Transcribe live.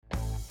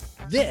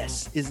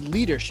This is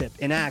Leadership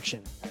in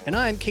Action, and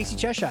I'm Casey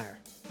Cheshire.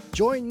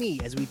 Join me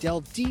as we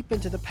delve deep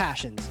into the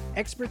passions,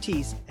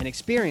 expertise, and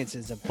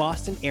experiences of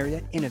Boston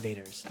area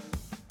innovators.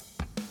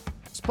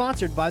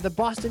 Sponsored by the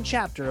Boston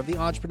chapter of the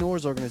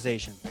Entrepreneurs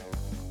Organization.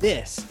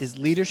 This is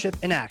Leadership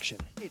in Action.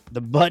 The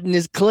button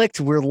is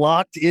clicked. We're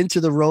locked into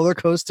the roller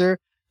coaster.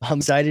 I'm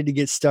excited to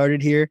get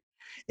started here.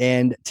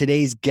 And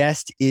today's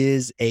guest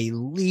is a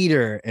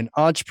leader, an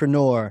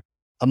entrepreneur,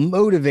 a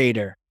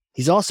motivator.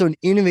 He's also an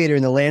innovator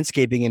in the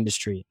landscaping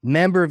industry,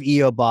 member of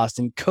EO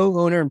Boston,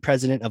 co-owner and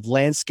president of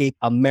Landscape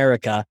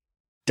America,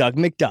 Doug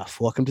McDuff.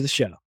 Welcome to the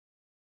show.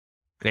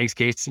 Thanks,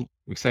 Casey.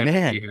 I'm excited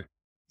to be here.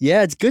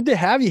 Yeah, it's good to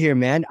have you here,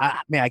 man.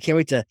 I can't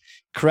wait to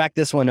crack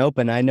this one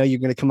open. I know you're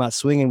going to come out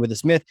swinging with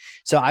this myth.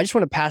 So I just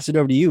want to pass it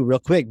over to you real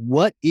quick.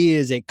 What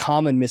is a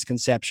common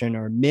misconception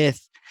or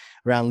myth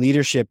around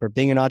leadership or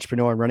being an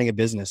entrepreneur and running a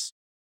business?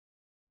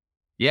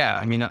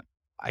 Yeah,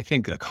 I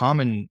think a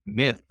common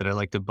myth that I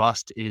like to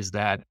bust is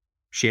that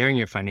sharing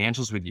your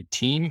financials with your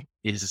team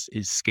is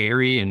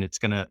scary and it's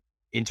going to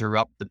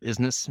interrupt the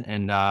business.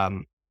 And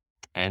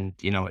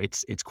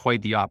it's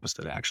quite the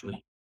opposite,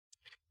 actually.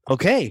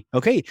 Okay.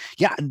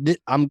 Yeah,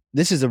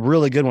 this is a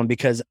really good one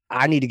because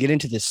I need to get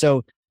into this.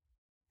 So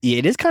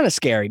it is kind of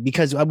scary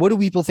because what are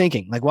people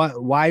thinking? Like,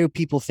 why are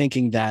people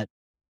thinking that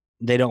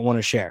they don't want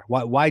to share?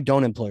 Why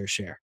don't employers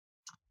share?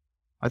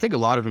 I think a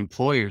lot of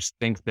employers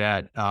think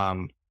that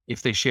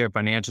if they share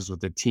financials with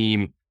the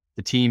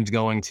team's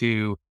going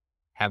to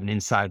have an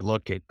inside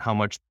look at how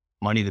much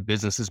money the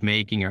business is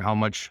making or how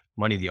much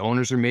money the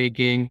owners are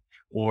making,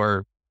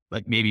 or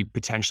like maybe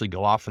potentially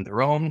go off on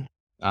their own.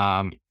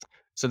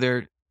 So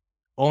their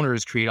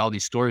owners create all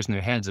these stories in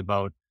their heads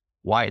about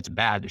why it's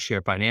bad to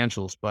share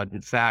financials. But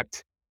in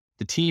fact,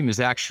 the team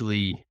is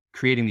actually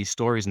creating these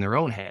stories in their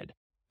own head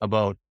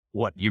about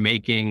what you're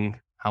making,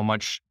 how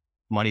much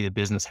money the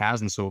business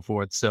has, and so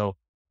forth. So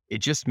it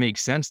just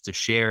makes sense to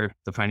share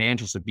the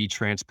financials and be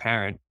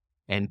transparent.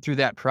 And through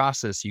that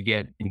process, you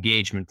get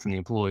engagement from the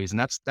employees. And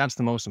that's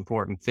the most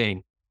important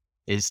thing,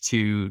 is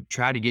to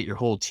try to get your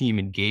whole team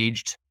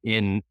engaged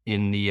in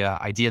the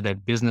idea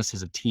that business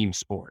is a team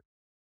sport.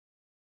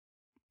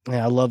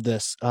 Yeah, I love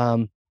this.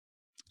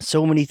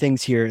 So many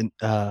things here.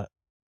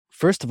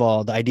 First of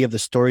all, the idea of the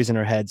stories in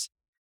our heads,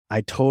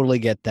 I totally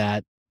get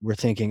that. We're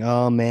thinking,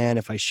 oh man,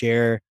 if I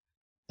share,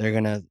 they're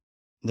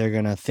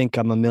gonna think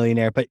I'm a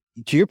millionaire. But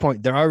to your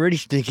point, they're already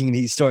thinking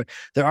these stories.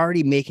 They're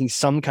already making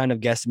some kind of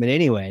guesstimate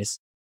anyways.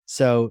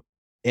 So,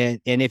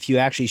 and if you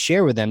actually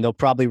share with them, they'll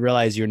probably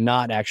realize you're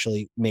not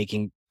actually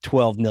making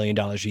 $12 million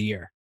a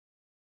year.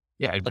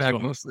 Yeah, in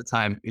fact, most of the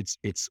time,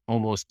 it's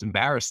almost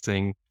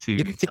embarrassing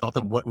to tell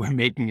them what we're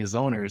making as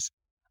owners,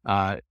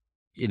 or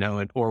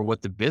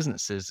what the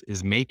business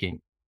is making.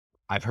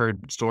 I've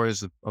heard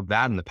stories of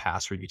that in the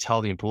past where you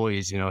tell the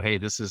employees, hey,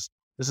 this is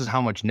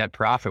how much net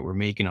profit we're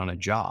making on a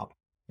job.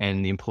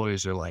 And the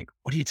employees are like,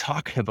 what are you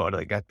talking about?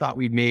 Like, I thought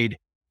we'd made,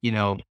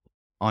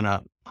 on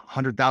a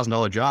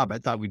 $100,000 job, I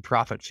thought we'd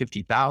profit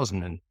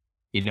 50,000. And,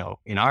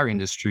 in our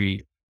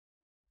industry,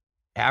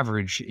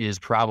 average is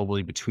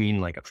probably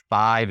between like a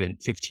 5 and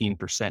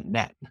 15%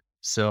 net.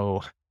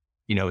 So,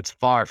 it's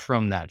far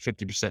from that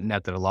 50%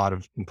 net that a lot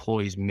of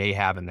employees may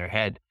have in their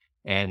head.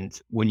 And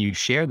when you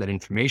share that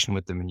information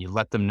with them and you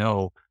let them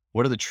know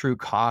what are the true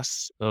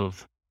costs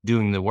of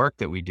doing the work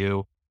that we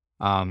do,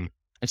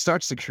 it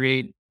starts to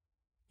create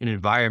an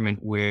environment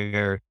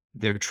where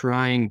they're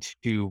trying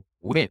to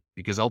win,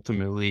 because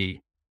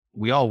ultimately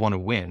we all want to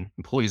win.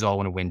 Employees all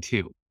want to win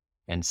too.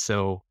 And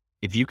so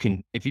if you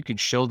can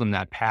show them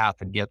that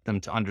path and get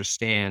them to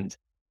understand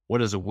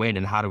what is a win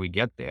and how do we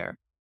get there,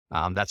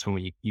 that's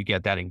when you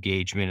get that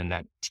engagement and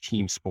that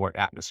team sport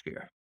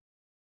atmosphere.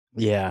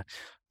 Yeah,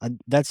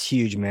 that's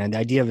huge, man. The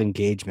idea of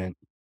engagement,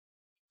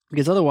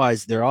 because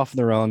otherwise they're off on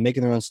their own,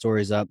 making their own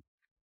stories up,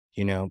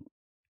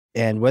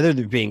 and whether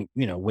they're being,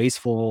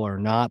 wasteful or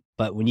not,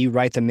 but when you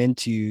write them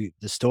into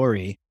the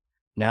story,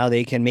 now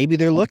maybe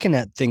they're looking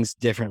at things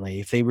differently.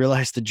 If they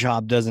realize the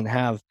job doesn't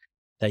have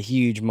that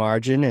huge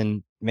margin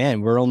and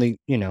man, we're only,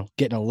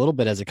 getting a little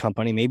bit as a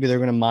company, maybe they're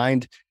going to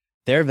mind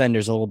their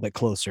vendors a little bit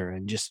closer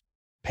and just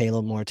pay a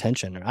little more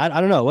attention. Or I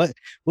don't know.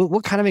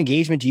 What kind of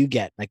engagement do you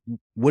get? Like,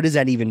 what does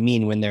that even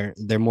mean when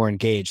they're more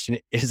engaged?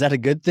 Is that a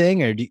good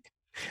thing? Or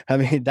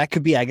that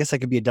could be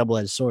a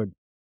double-edged sword.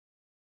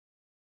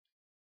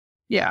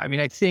 Yeah,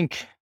 I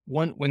think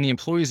when the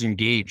employees are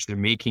engaged, they're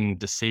making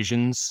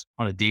decisions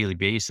on a daily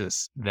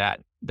basis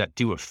that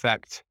do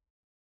affect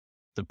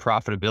the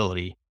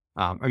profitability.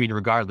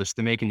 Regardless,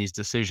 they're making these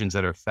decisions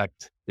that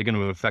they're going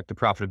to affect the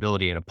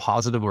profitability in a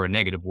positive or a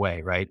negative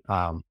way, right?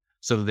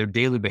 So their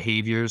daily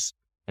behaviors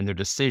and their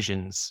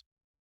decisions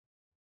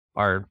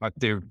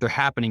they're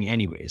happening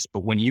anyways.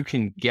 But when you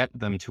can get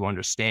them to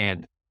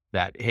understand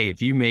that, hey,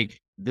 if you make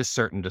this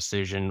certain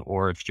decision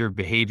or if your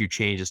behavior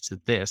changes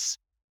to this,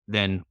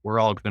 then we're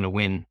all going to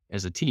win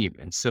as a team.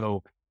 And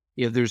so,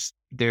 there's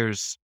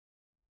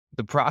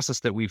the process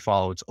that we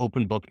follow. It's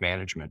open book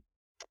management.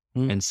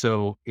 And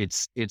so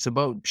it's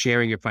about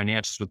sharing your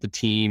finances with the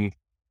team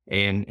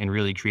and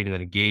really creating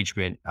that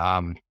engagement.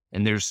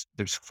 And there's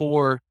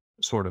four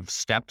sort of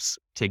steps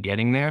to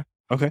getting there.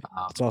 Okay.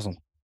 Um, That's awesome.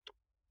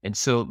 and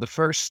so the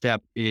first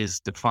step is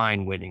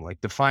define winning,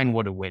 like define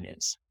what a win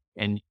is.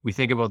 And we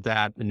think about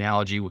that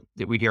analogy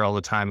that we hear all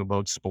the time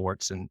about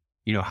sports. And,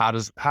 how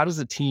does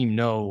the team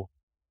know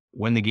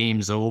when the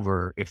game's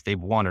over if they've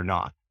won or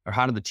not? Or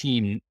how does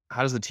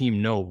the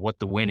team know what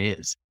the win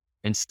is?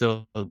 And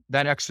so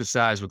that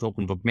exercise with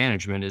open book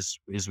management is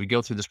we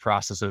go through this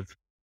process of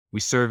we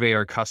survey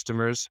our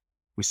customers,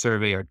 we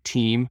survey our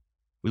team,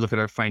 we look at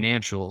our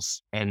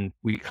financials, and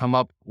we come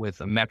up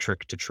with a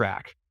metric to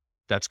track.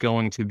 That's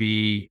going to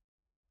be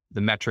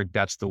the metric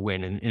that's the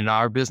win. And in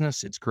our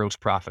business, it's gross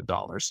profit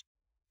dollars.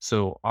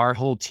 So our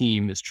whole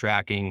team is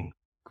tracking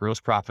gross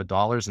profit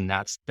dollars, and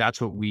that's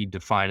what we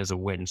define as a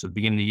win. So at the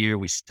beginning of the year,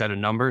 we set a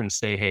number and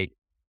say, hey,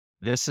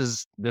 this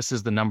is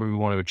the number we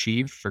want to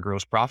achieve for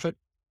gross profit,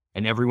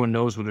 and everyone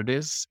knows what it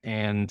is,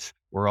 and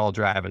we're all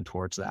driving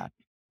towards that.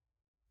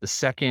 The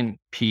second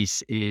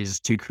piece is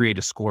to create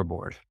a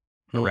scoreboard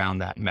around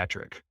that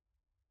metric.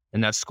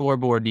 And that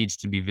scoreboard needs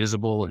to be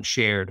visible and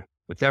shared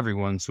with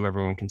everyone so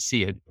everyone can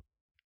see it.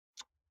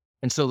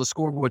 And so the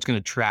scoreboard's going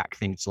to track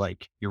things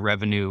like your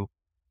revenue,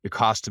 your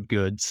cost of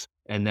goods,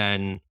 and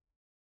then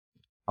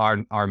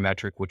our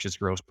metric, which is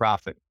gross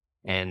profit.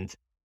 And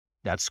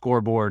that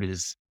scoreboard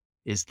is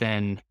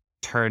then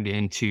turned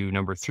into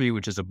number three,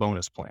 which is a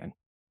bonus plan.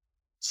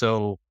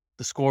 So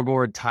the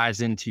scoreboard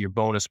ties into your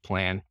bonus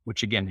plan,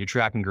 which again, you're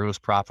tracking gross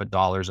profit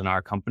dollars in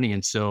our company.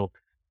 And so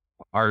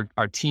our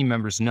team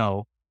members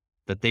know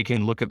that they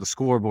can look at the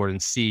scoreboard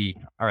and see,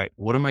 all right,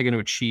 what am I going to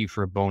achieve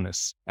for a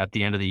bonus at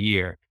the end of the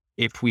year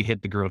if we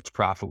hit the gross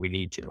profit we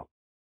need to?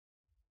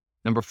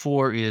 Number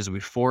four is we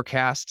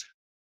forecast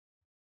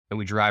and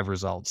we drive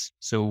results.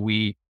 So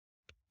we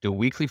do a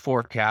weekly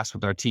forecast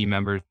with our team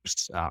members,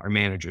 our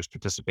managers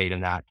participate in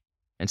that.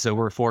 And so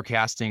we're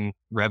forecasting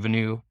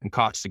revenue and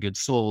cost of goods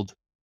sold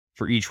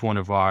for each one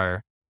of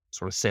our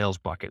sort of sales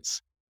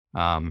buckets.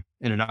 And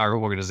in our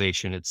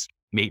organization, it's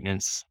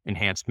maintenance,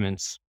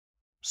 enhancements,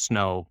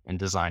 snow, and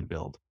design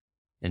build.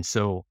 And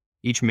so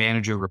each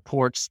manager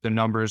reports the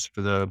numbers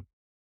for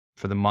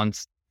the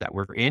months that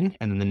we're in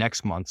and then the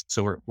next month.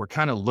 So we're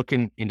kind of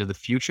looking into the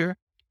future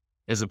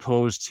as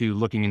opposed to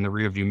looking in the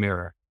rearview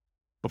mirror.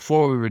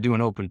 Before we were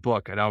doing open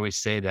book, I'd always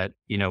say that,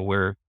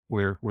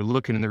 we're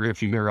looking in the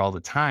rearview mirror all the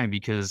time,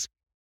 because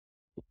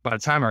by the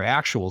time our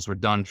actuals were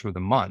done for the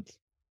month,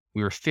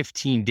 we were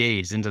 15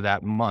 days into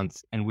that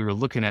month, and we were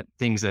looking at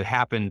things that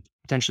happened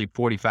potentially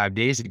 45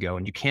 days ago,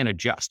 and you can't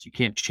adjust. You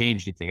can't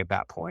change anything at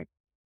that point.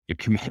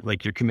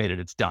 You're committed,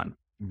 it's done.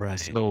 Right.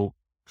 So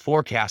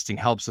forecasting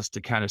helps us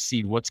to kind of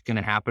see what's going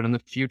to happen in the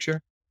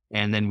future.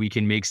 And then we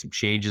can make some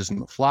changes on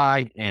the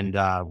fly, and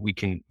we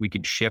can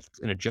shift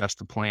and adjust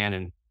the plan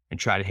and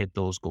try to hit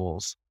those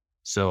goals.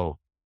 So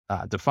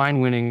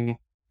define winning,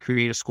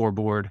 create a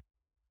scoreboard,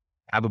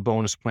 have a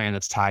bonus plan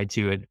that's tied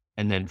to it,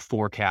 and then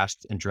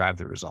forecast and drive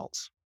the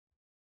results.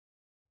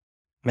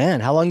 Man,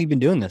 how long have you been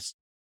doing this?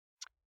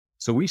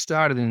 So we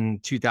started in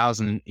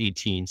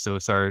 2018. So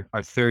it's our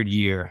third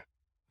year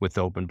with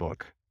Open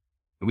Book.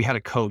 We had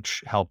a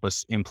coach help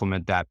us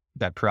implement that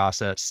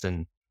process.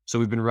 And so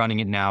we've been running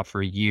it now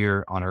for a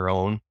year on our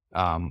own.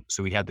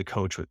 So we had the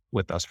coach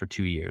with us for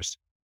 2 years.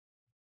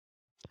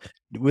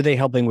 Were they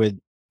helping with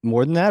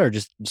more than that, or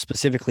just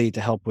specifically to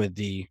help with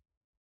the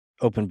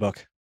open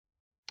book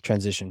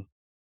transition?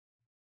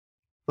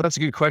 Well, that's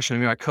a good question. I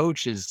mean, our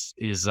coach is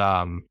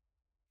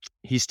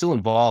he's still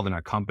involved in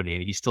our company,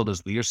 and he still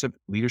does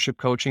leadership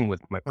coaching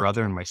with my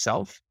brother and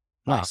myself.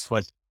 Nice.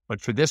 But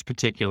for this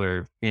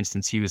particular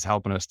instance, he was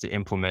helping us to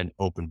implement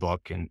open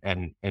book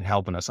and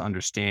helping us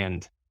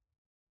understand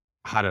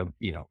how to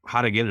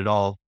get it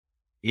all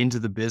into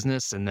the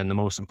business. And then the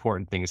most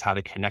important thing is how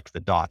to connect the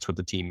dots with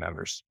the team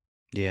members.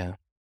 Yeah.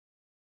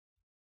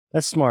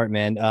 That's smart,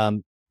 man.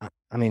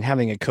 I mean,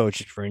 having a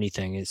coach for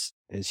anything is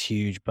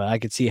huge, but I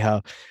could see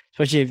how,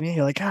 especially if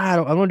you're like, I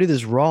don't want to do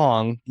this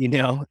wrong,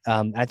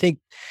 I think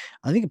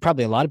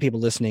probably a lot of people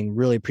listening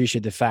really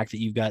appreciate the fact that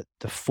you've got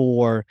the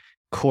 4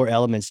 core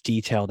elements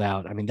detailed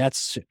out. I mean,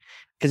 that's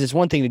because it's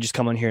one thing to just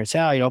come on here and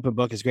say, open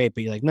book is great,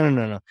 but you're like,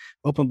 no,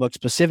 open book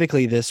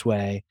specifically this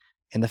way.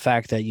 And the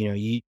fact that,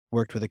 you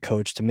worked with a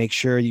coach to make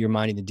sure you're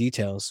minding the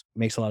details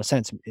makes a lot of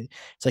sense.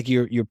 It's like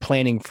you're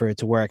planning for it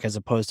to work as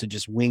opposed to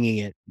just winging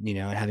it, and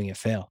having it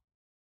fail.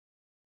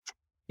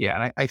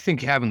 Yeah. And I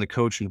think having the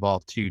coach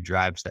involved too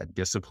drives that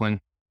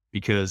discipline,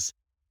 because,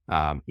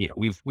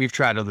 we've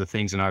tried other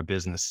things in our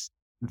business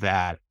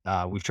that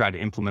we've tried to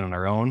implement on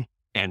our own.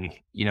 And,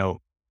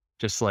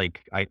 just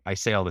like I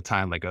say all the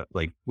time,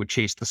 like we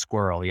chase the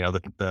squirrel,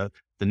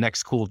 the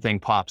next cool thing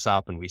pops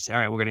up and we say, all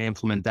right, we're going to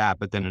implement that.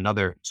 But then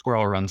another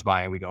squirrel runs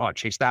by and we go, oh,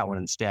 chase that one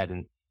instead.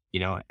 And,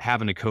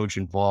 having a coach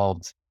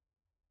involved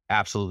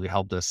absolutely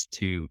helped us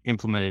to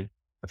implement it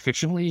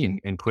efficiently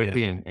and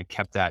quickly, and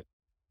kept that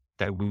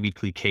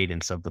weekly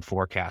cadence of the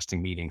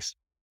forecasting meetings.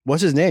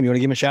 What's his name? You want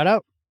to give him a shout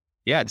out?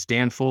 Yeah, it's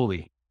Dan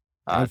Foley.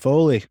 Dan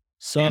Foley.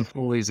 Dan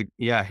Foley's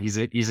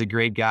he's a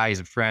great guy. He's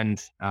a friend.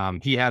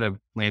 He had a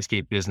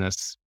landscape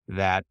business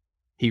that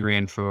he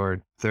ran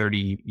for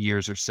 30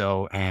 years or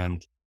so,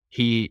 and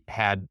he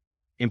had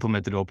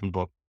implemented open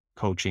book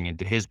coaching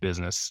into his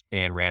business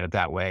and ran it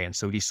that way. And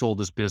so he sold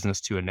his business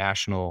to a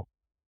national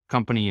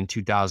company in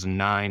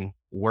 2009,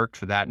 worked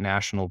for that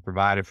national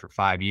provider for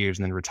 5 years,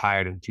 and then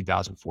retired in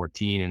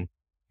 2014.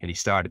 And he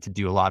started to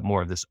do a lot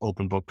more of this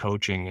open book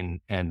coaching.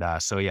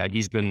 So yeah,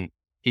 he's been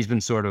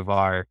sort of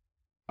our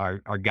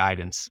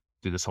guidance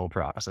through this whole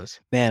process.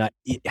 Man,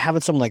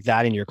 having someone like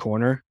that in your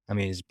corner, I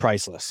mean, is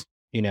priceless.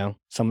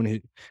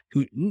 Someone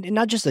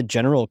not just a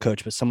general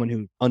coach, but someone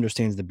who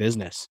understands the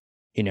business,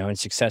 and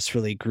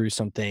successfully grew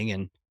something.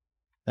 And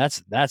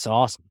that's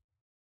awesome.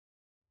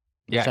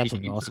 That's Yeah,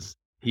 absolutely awesome.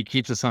 he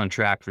keeps us on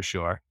track for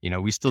sure.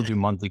 We still do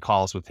monthly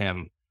calls with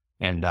him,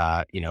 and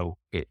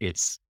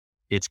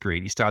it's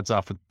great. He starts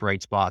off with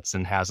bright spots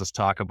and has us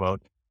talk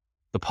about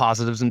the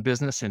positives in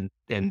business, and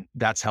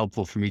that's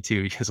helpful for me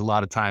too, because a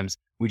lot of times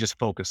we just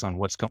focus on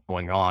what's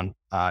going on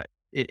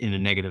in a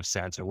negative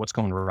sense, or what's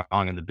going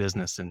wrong in the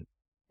business, and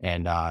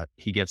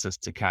he gets us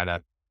to kind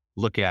of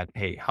look at,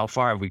 hey, how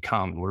far have we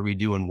come? What are we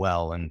doing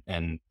well?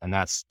 And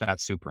that's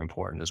super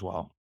important as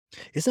well.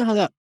 Isn't how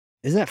that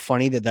isn't that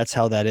funny that that's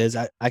how that is?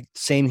 I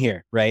same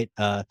here, right?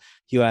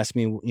 You ask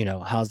me,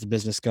 how's the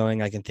business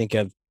going? I can think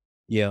of,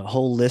 a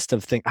whole list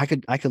of things. I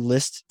could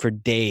list for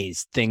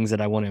days things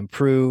that I want to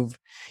improve,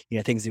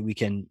 things that we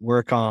can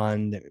work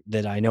on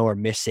that I know are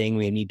missing,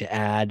 we need to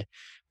add.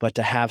 But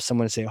to have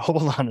someone say,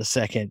 hold on a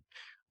second,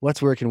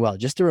 what's working well?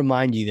 Just to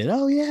remind you that,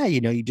 oh yeah,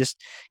 you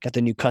just got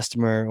the new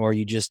customer, or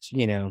you just,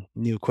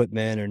 new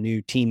equipment or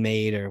new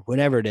teammate or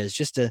whatever it is,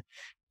 just to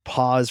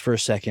pause for a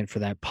second for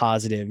that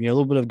positive, a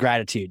little bit of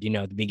gratitude,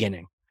 at the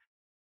beginning.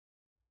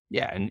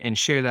 Yeah, and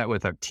share that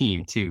with our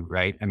team too,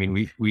 right? I mean,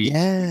 we tend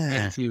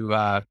Yeah.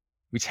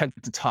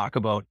 to talk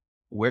about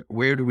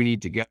where do we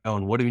need to go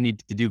and what do we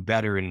need to do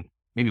better, and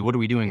maybe what are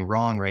we doing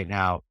wrong right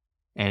now.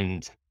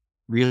 And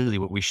really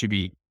what we should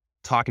be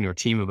talking to our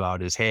team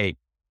about is, hey,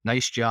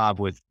 nice job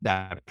with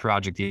that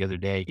project the other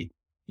day.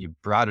 You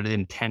brought it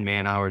in 10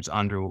 man hours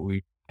under what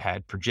we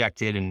had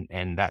projected,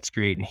 and that's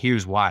great. And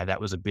here's why that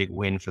was a big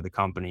win for the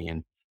company.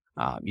 And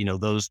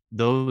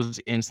those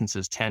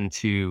instances tend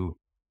to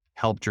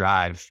help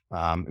drive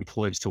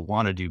employees to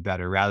want to do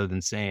better, rather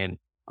than saying,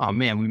 "Oh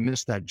man, we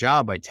missed that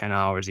job by 10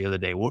 hours the other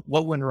day. What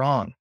went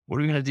wrong? What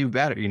are we going to do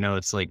better?"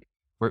 It's like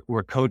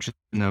we're coaching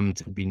them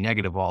to be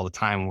negative all the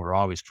time. We're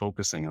always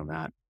focusing on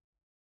that.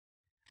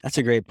 That's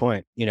a great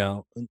point.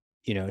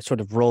 It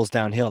sort of rolls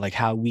downhill, like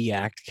how we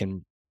act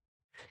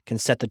can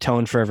set the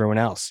tone for everyone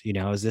else.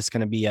 Is this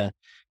going to be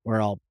we're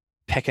all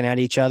pecking at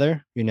each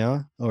other,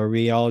 or are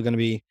we all going to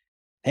be,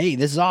 hey,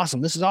 this is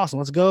awesome. This is awesome.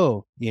 Let's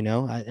go.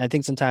 I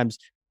think sometimes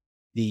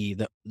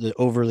the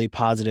overly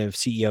positive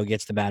CEO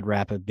gets the bad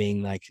rap of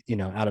being like,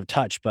 out of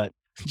touch, but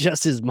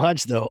just as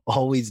much though,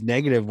 always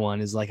negative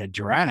one is like a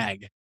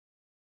drag.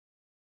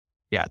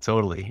 Yeah,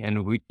 totally.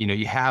 And we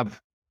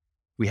have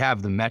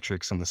the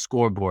metrics on the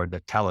scoreboard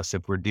that tell us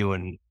if we're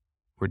doing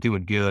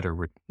good or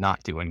we're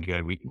not doing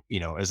good.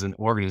 As an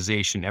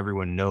organization,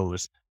 everyone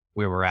knows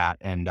where we're at,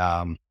 and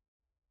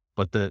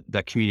but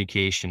that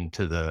communication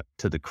to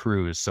the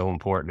crew is so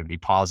important to be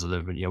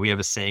positive. And we have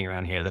a saying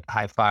around here that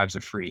high fives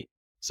are free.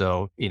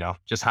 So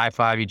just high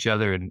five each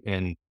other,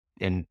 and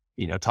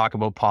talk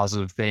about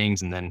positive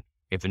things. And then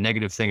if a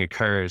negative thing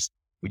occurs,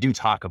 we do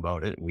talk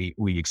about it. We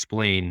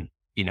explain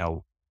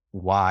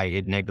why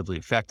it negatively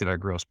affected our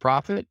gross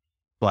profit,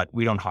 but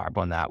we don't harp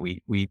on that.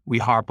 We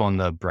harp on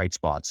the bright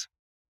spots.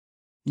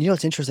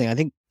 It's interesting. I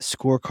think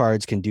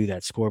scorecards can do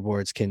that.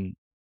 Scoreboards can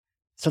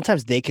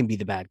sometimes they can be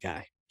the bad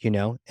guy,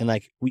 and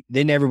like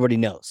then everybody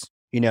knows,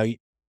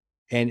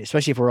 and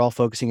especially if we're all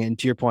focusing, and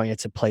to your point,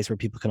 it's a place where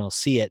people can all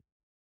see it.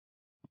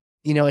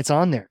 It's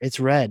on there. It's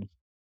red.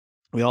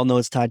 We all know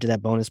it's tied to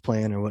that bonus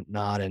plan or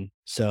whatnot, and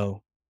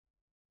so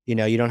you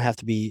don't have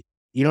to be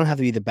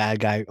the bad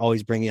guy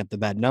always bringing up the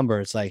bad number.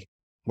 It's like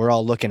we're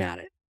all looking at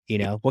it.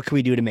 What can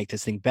we do to make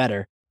this thing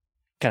better?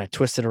 Kind of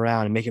twist it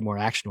around and make it more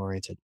action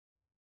oriented.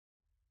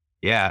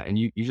 Yeah, and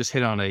you just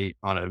hit on a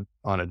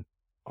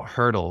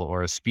hurdle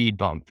or a speed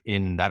bump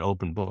in that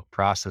open book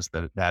process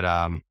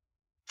that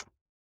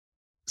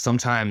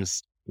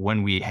sometimes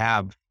when we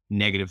have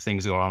negative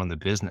things going on in the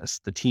business,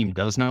 the team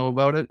does know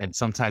about it, and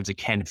sometimes it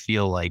can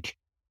feel like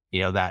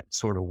that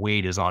sort of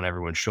weight is on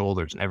everyone's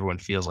shoulders, and everyone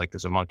feels like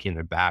there's a monkey in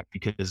their back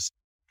because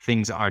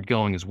things aren't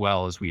going as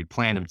well as we had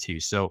planned them to.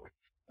 So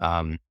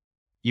um,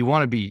 you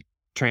want to be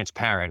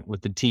transparent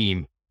with the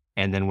team,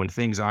 and then when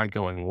things aren't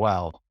going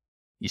well,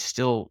 you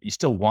still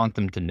want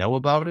them to know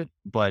about it,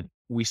 but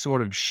we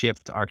sort of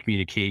shift our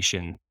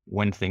communication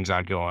when things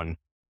aren't going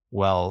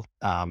well,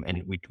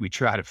 and we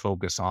try to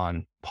focus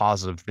on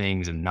positive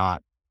things and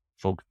not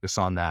focus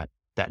on that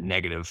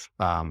negative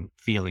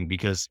feeling,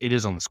 because it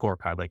is on the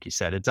scorecard, like you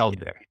said, it's out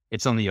there,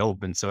 it's on the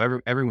open, so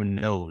everyone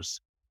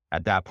knows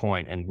at that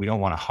point, and we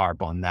don't want to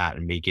harp on that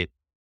and make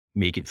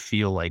it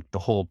feel like the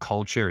whole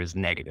culture is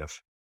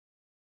negative.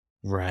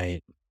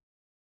 Right.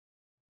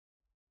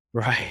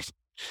 Right.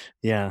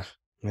 Yeah.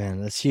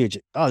 Man, that's huge.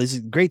 Oh, this is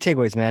great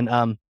takeaways,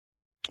 man.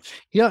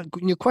 Your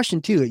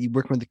question too, you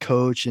working with the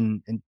coach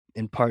and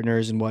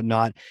partners and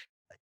whatnot.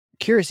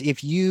 Curious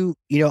if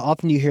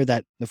often you hear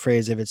that the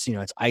phrase if it's,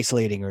 it's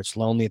isolating or it's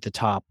lonely at the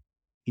top.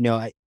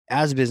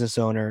 As a business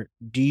owner,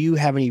 do you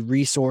have any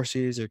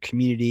resources or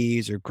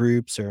communities or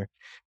groups or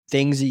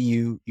things that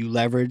you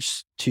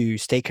leverage to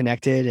stay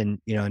connected and,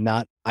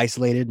 not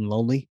isolated and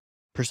lonely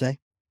per se?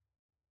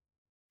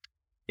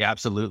 Yeah,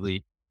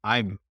 absolutely.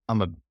 I'm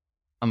I'm a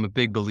I'm a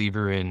big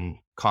believer in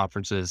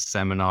conferences,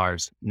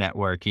 seminars,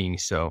 networking.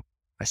 So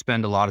I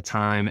spend a lot of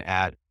time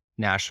at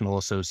national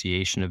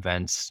association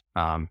events,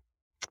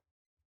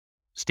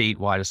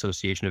 statewide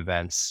association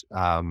events.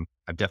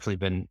 I've definitely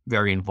been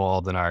very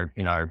involved in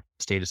our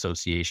state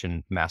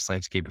association, Mass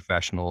Landscape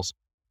Professionals.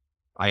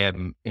 I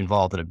am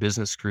involved in a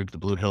business group, the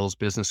Blue Hills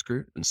Business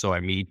Group, and so I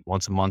meet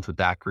once a month with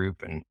that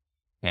group, and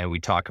we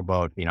talk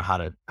about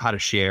how to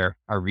share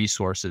our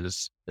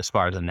resources as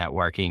far as the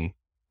networking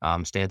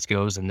stance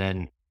goes. And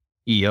then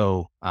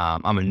EO,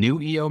 I'm a new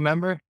EO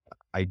member.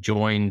 I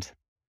joined,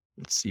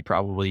 let's see,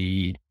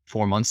 probably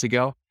 4 months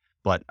ago,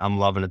 but I'm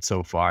loving it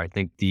so far. I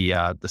think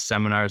the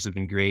seminars have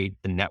been great.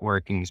 The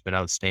networking has been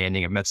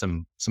outstanding. I've met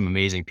some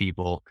amazing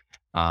people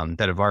that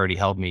have already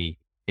helped me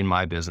in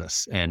my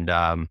business, and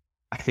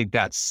I think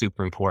that's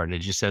super important.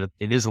 As you said,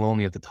 it is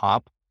lonely at the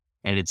top,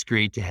 and it's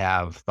great to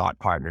have thought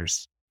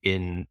partners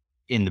in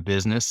the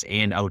business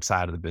and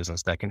outside of the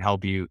business that can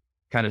help you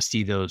kind of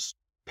see those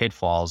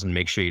pitfalls and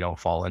make sure you don't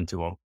fall into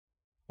them,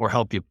 or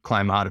help you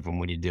climb out of them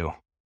when you do.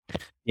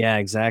 Yeah,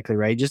 exactly.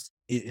 Right. Just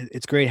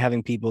it's great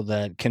having people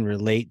that can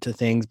relate to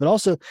things, but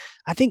also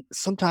I think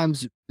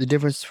sometimes the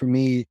difference for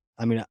me,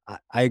 I mean,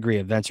 I agree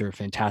events are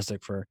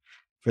fantastic for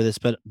this,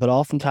 but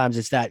oftentimes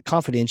it's that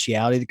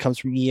confidentiality that comes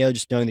from EO,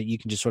 just knowing that you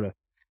can just sort of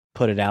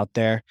put it out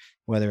there,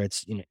 whether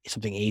it's,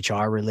 something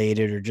HR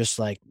related or just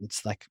like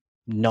it's like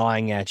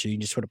gnawing at you. You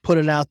just sort of put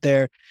it out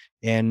there.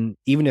 And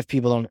even if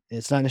people don't,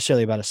 it's not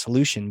necessarily about a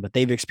solution, but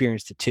they've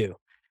experienced it too.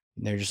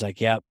 And they're just like,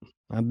 yep,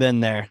 I've been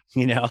there,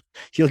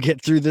 you'll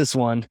get through this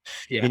one,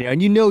 Yeah,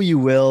 and you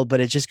will, but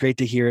it's just great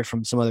to hear it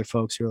from some other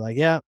folks who are like,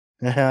 yeah,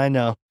 I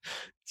know.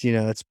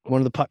 It's one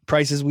of the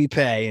prices we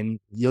pay, and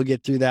you'll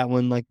get through that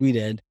one like we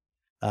did.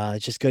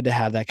 It's just good to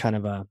have that kind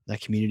of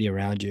that community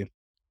around you.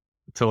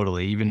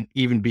 totally.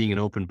 Even being an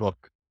open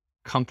book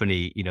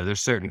company, there's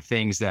certain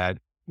things that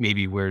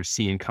maybe we're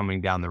seeing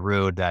coming down the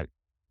road that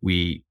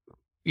we,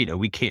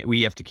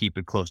 we have to keep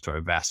it close to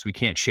our vest. We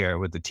can't share it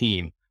with the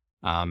team.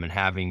 And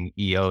having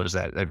EOs,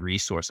 that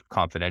resource of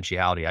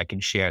confidentiality, I can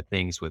share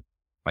things with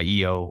my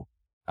EO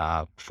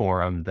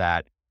forum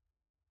that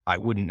I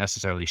wouldn't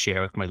necessarily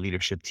share with my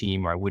leadership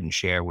team, or I wouldn't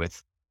share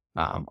with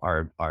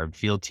our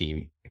field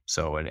team.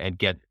 So and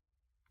get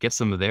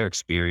some of their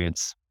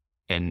experience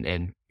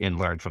and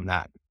learn from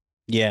that.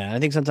 Yeah, I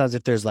think sometimes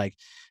if there's like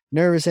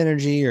nervous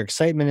energy or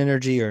excitement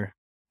energy or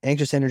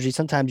anxious energy,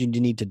 sometimes you do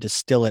need to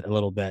distill it a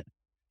little bit,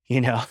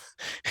 you know,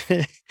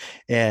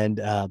 and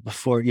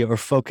before you or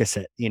focus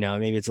it,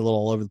 maybe it's a little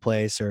all over the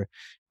place or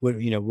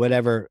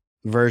whatever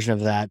version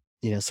of that,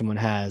 someone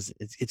has.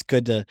 It's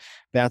good to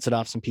bounce it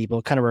off some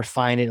people, kind of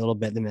refine it a little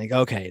bit, then be like,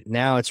 okay,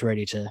 now it's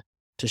ready to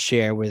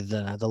share with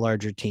the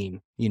larger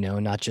team,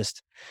 not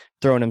just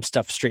throwing them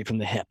stuff straight from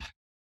the hip.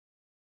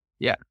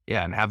 Yeah,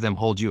 yeah, and have them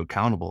hold you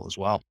accountable as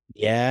well.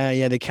 Yeah,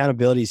 yeah, the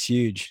accountability is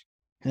huge.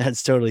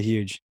 That's totally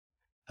huge.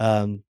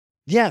 Um,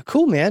 yeah,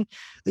 cool, man.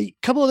 A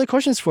couple other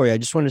questions for you. I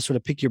just wanted to sort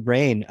of pick your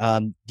brain.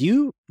 Do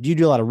you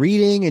do a lot of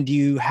reading, and do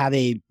you have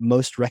a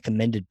most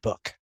recommended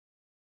book?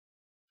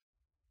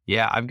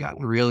 Yeah, I've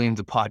gotten really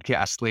into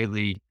podcasts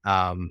lately,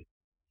 and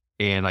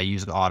I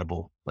use the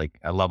Audible. Like,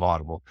 I love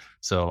Audible.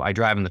 So I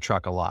drive in the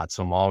truck a lot,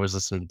 so I'm always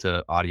listening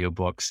to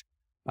audiobooks.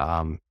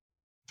 Um,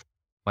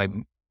 my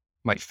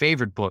my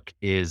favorite book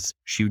is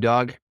Shoe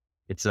Dog.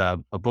 It's a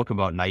book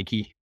about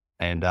Nike,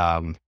 and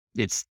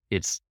it's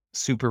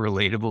super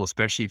relatable,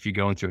 especially if you're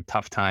going through a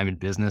tough time in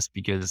business.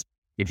 Because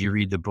if you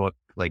read the book,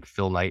 like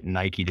Phil Knight and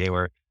Nike, they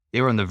were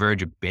on the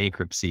verge of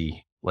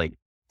bankruptcy, like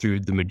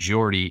through the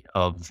majority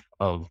of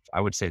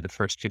I would say the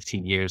first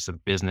 15 years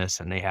of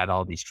business, and they had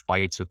all these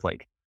fights with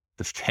like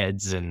the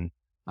feds and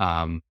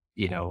a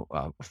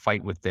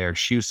fight with their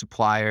shoe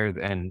supplier,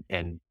 and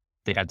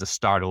they had to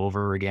start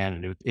over again.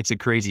 And it's a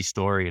crazy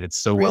story, and it's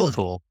so well Really?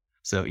 told.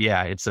 So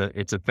yeah, it's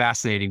a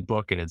fascinating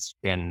book,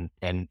 and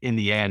and in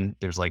the end,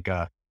 there's like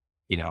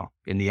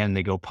in the end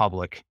they go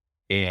public,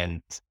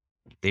 and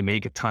they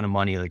make a ton of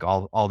money. Like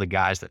all the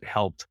guys that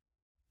helped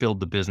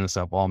build the business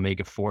up all make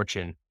a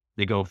fortune.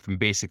 They go from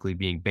basically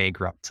being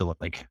bankrupt to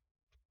like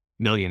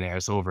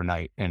millionaires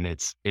overnight, and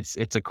it's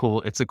a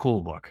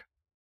cool book.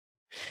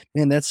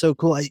 Man, that's so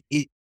cool. I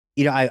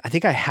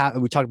think I have.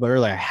 We talked about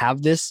earlier. I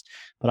have this,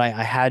 but I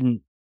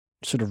hadn't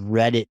sort of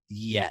read it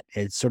yet.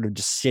 It's sort of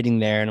just sitting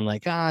there, and I'm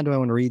like, do I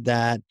want to read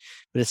that?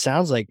 But it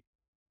sounds like,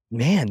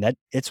 man, that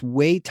it's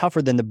way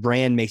tougher than the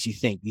brand makes you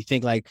think. You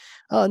think like,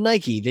 oh,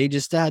 Nike, they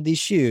just had these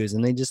shoes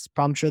and they just,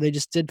 I'm sure they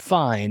just did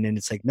fine. And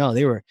it's like, no,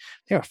 they were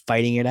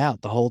fighting it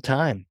out the whole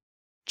time.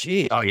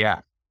 Gee. Oh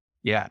yeah,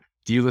 yeah.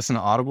 Do you listen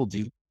to Audible?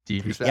 Do Do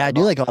you use Yeah, that I at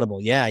do all? like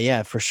Audible. Yeah,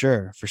 yeah, for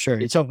sure, for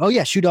sure. So, oh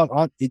yeah, Shoe Dog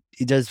on. It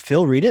does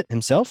Phil read it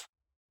himself?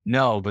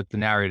 No, but the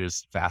narrator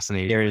is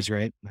fascinating. There it is,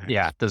 right?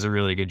 Yeah, does a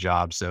really good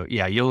job. So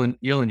yeah,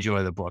 you'll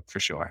enjoy the book for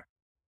sure.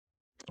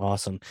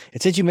 Awesome.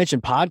 And since you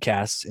mentioned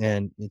podcasts,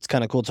 and it's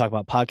kind of cool to talk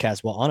about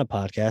podcasts while on a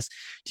podcast,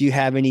 do you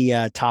have any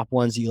top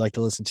ones that you like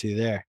to listen to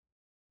there?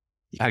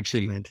 You can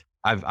Actually, recommend.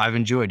 I've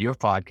enjoyed your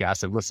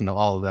podcast. I've listened to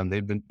all of them.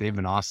 They've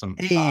been awesome.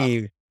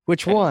 Hey,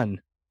 which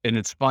one? And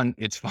it's fun.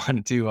 It's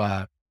fun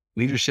to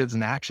leaderships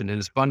in action. And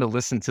it's fun to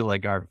listen to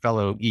like our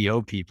fellow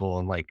EO people.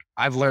 And like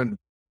I've learned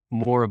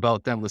more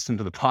about them listening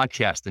to the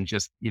podcast than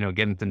just,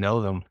 getting to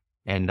know them.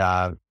 And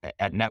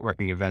at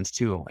networking events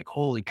too. I'm like,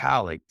 holy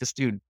cow, like this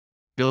dude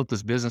built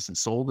this business and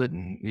sold it.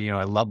 And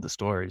I love the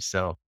stories.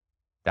 So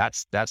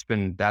that's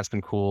been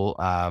cool.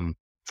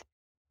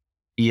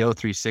 EO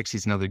 360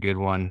 is another good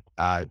one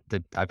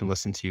that I've been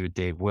listening to,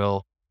 Dave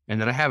Will. And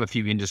then I have a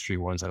few industry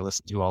ones I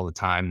listen to all the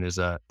time. There's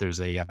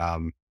a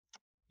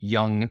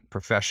young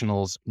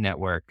professionals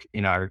network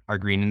in our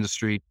green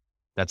industry.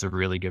 That's a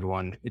really good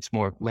one. It's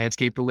more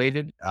landscape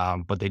related,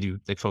 but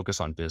they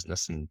focus on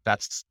business, and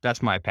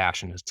that's my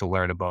passion, is to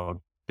learn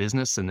about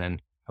business and then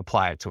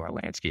apply it to our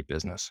landscape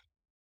business.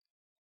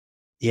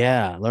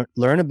 Yeah,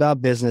 learn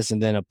about business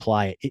and then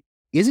apply it.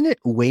 Isn't it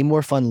way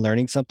more fun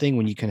learning something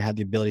when you can have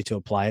the ability to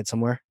apply it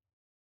somewhere?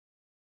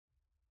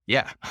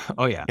 Yeah.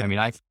 Oh yeah. Yeah. I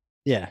mean,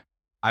 Yeah.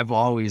 I've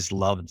always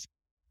loved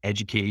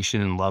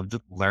education and loved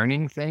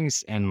learning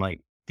things, and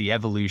like the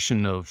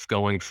evolution of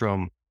going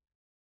from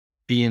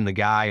being the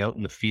guy out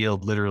in the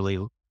field, literally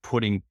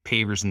putting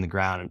pavers in the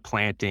ground and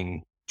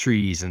planting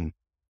trees and,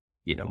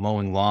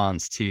 mowing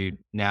lawns, to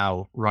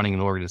now running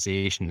an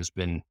organization it's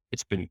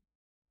been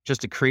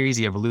just a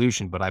crazy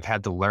evolution, but I've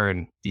had to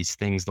learn these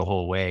things the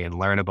whole way and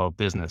learn about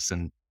business.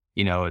 And,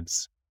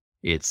 it's,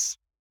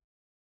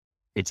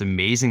 it's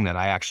amazing that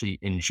I actually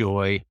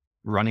enjoy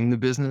running the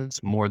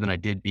business more than I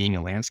did being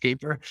a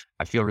landscaper.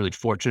 I feel really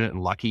fortunate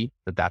and lucky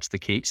that that's the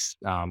case,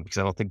 because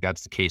I don't think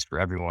that's the case for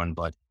everyone.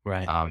 But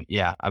Right.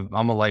 yeah,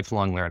 I'm a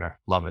lifelong learner.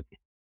 Love it.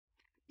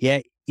 Yeah,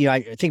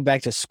 I think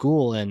back to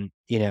school and,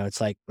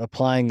 it's like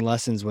applying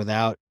lessons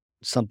without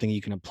something you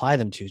can apply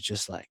them to is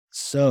just like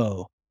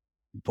so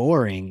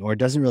boring or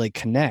doesn't really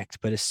connect.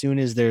 But as soon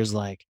as there's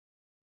like,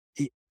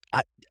 it-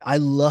 I I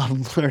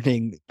love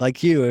learning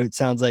like you. It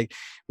sounds like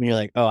when you're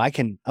like, oh, I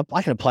can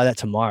apply that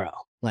tomorrow.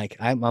 Like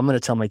I'm going to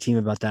tell my team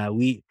about that.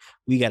 We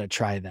got to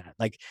try that.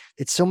 Like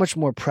it's so much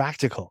more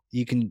practical.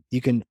 You can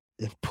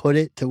put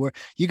it to work.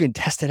 You can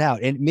test it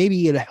out, and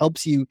maybe it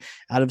helps you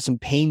out of some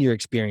pain you're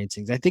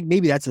experiencing. I think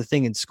maybe that's the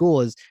thing in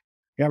school is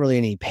you're not really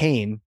in any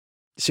pain,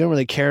 so you don't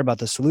really care about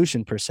the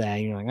solution per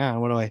se. You're like,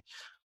 what do I?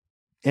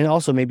 And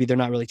also maybe they're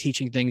not really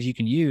teaching things you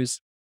can use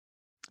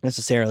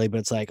necessarily, but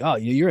it's like, oh,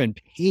 you're in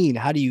pain.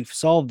 How do you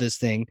solve this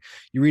thing?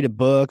 You read a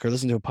book or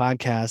listen to a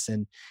podcast,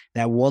 and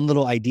that one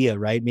little idea,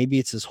 right? Maybe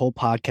it's this whole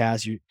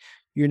podcast.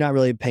 You're not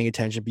really paying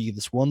attention, but you get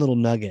this one little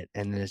nugget,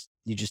 and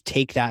you just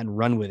take that and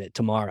run with it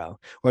tomorrow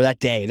or that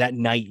day, that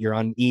night. You're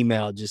on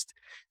email, just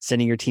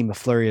sending your team a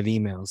flurry of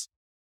emails.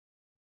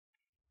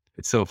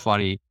 It's so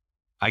funny.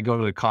 I go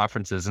to the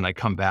conferences and I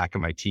come back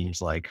and my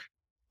team's like,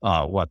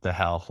 "Oh, what the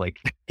hell?" Like,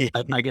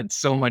 I get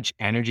so much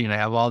energy and I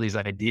have all these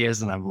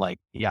ideas, and I'm like,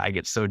 yeah, I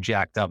get so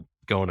jacked up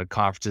going to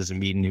conferences and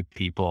meeting new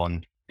people,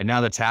 and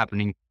now that's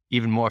happening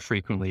even more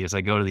frequently as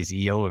I go to these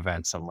EO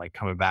events. I'm like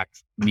coming back,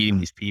 meeting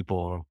these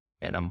people,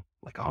 and I'm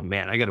like, oh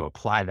man, I got to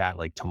apply that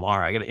like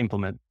tomorrow. I got to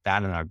implement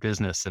that in our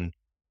business, and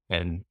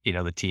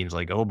the team's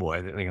like, oh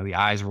boy, the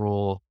eyes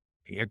roll.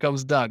 Here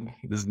comes Doug.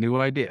 This new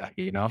idea.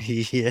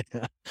 Yeah.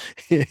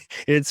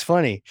 It's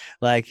funny.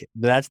 Like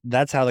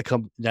that's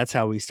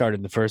how we started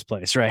in the first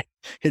place, right?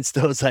 It's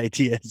those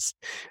ideas.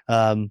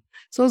 So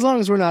as long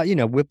as we're not,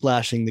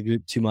 whiplashing the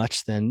group too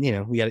much, then,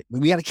 we got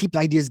to keep the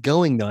ideas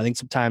going though. I think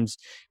sometimes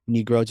when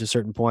you grow to a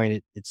certain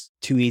point, it's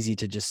too easy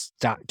to just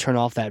turn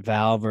off that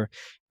valve, or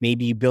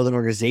maybe you build an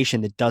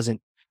organization that doesn't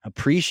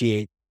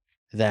appreciate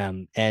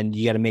them, and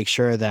you got to make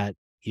sure that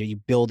you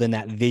build in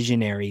that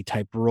visionary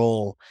type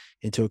role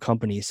into a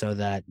company so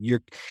that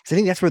because I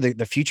think that's where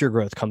the future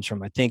growth comes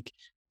from. I think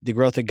the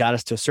growth that got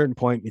us to a certain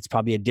point, it's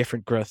probably a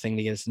different growth thing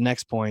to get us to the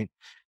next point.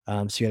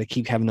 So you got to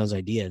keep having those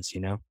ideas.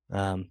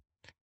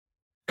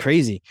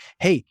 Crazy.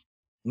 Hey,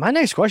 my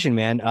next question,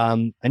 man.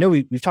 I know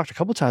we've talked a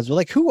couple times, but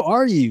like, who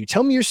are you?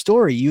 Tell me your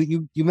story.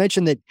 You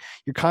mentioned that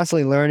you're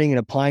constantly learning and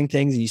applying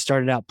things, and you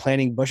started out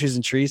planting bushes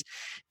and trees.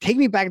 Take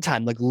me back in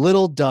time, like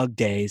little Doug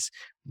days.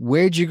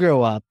 Where'd you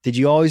grow up? Did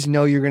you always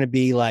know you're going to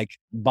be like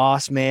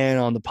boss man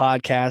on the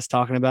podcast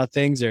talking about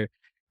things, or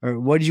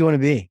what did you want to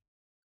be?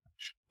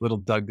 Little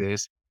Doug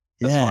days.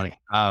 That's Yeah.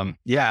 funny.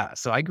 Yeah.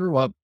 So I grew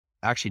up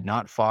actually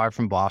not far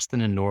from Boston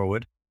in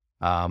Norwood,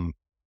 um,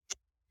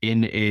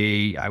 in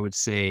I would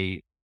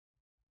say,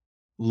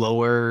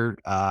 lower,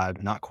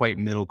 not quite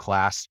middle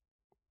class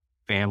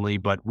family,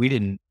 but we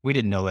didn't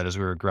know that as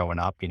we were growing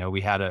up.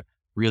 We had a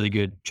really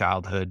good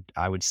childhood.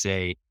 I would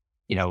say,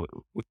 we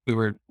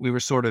were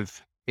sort of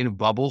in a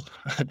bubble,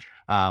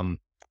 um,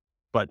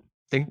 but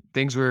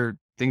things were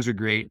things were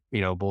great.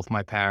 You know, both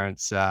my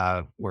parents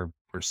were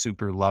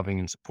super loving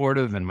and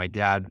supportive, and my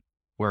dad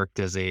worked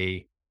as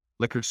a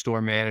liquor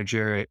store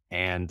manager,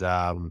 and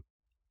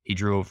he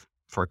drove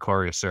for a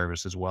courier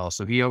service as well.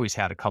 So he always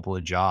had a couple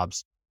of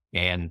jobs,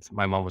 and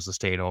my mom was a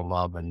stay-at-home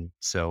mom, and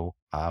so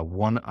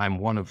I'm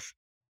one of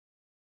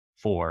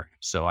four.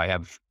 So I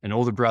have an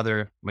older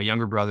brother, my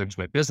younger brother is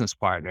my business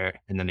partner,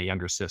 and then a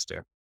younger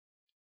sister.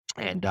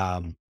 And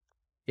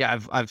yeah,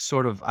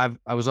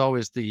 I was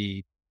always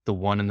the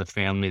one in the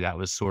family that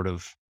was sort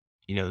of,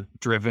 you know,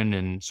 driven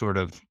and sort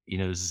of, you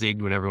know,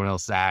 zigged when everyone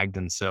else zagged.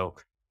 And so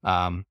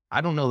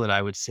I don't know that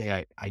I would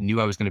say I knew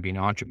I was going to be an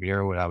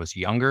entrepreneur when I was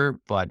younger,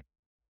 but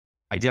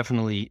I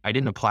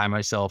didn't apply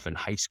myself in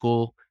high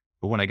school.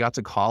 But when I got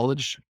to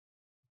college,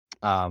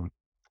 um,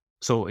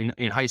 so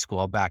in high school,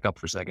 I'll back up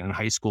for a second. In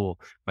high school,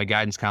 my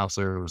guidance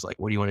counselor was like,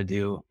 "What do you want to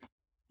do?"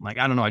 I'm like,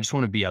 "I don't know. I just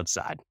want to be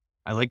outside.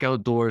 I like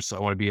outdoors, so I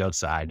want to be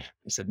outside."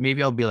 I said,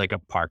 "Maybe I'll be like a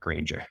park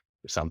ranger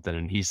or something."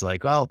 And he's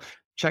like, "Well,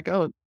 check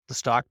out the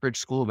Stockbridge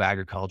School of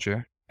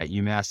Agriculture at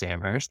UMass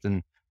Amherst,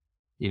 and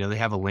you know they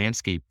have a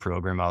landscape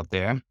program out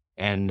there."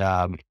 And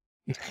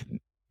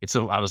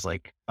so I was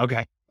like,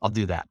 "Okay, I'll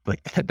do that."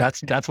 Like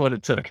that's what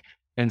it took.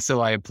 And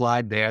so I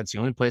applied there. It's the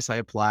only place I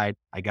applied.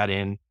 I got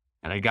in,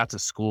 and I got to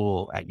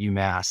school at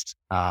UMass.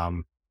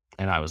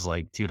 And I was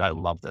like, "Dude, I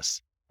love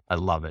this. I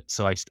love it."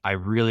 So I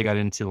really got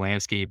into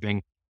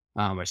landscaping.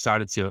 I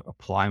started to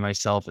apply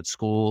myself at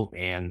school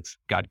and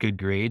got good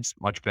grades,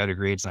 much better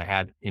grades than I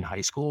had in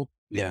high school.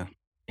 Yeah.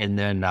 And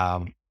then I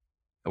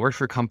worked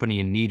for a company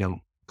in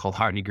Needham called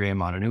Hartney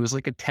Graham, and it was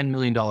like a $10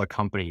 million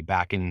company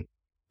back in,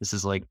 this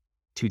is like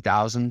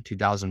 2000,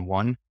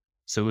 2001.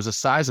 So it was a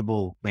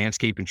sizable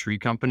landscape and tree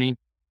company.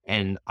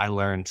 And I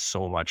learned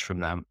so much from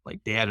them. Like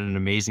they had an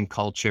amazing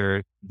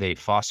culture. They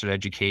fostered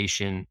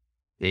education.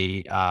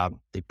 They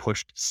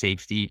pushed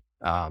safety.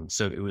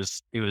 So it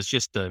was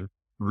just a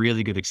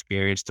really good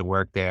experience to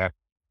work there.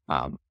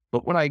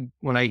 But when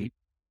I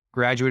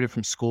graduated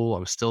from school, I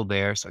was still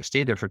there. So I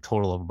stayed there for a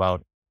total of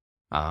about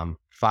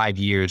 5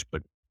 years,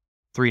 but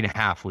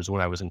 3.5 was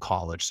when I was in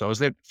college. So I was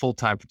there full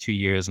time for 2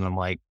 years, and I'm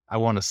like, I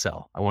want to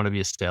sell. I want to be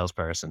a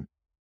salesperson.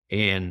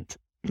 And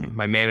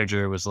my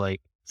manager was like,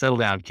 "Settle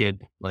down,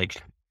 kid.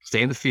 Like,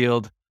 stay in the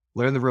field,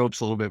 learn the ropes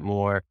a little bit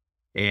more,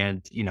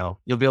 and you know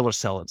you'll be able to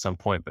sell at some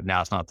point. But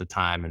now's not the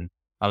time." And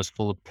I was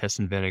full of piss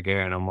and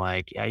vinegar, and I'm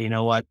like, "Yeah, you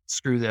know what?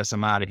 Screw this.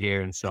 I'm out of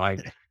here." And so I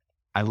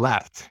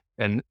left.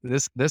 And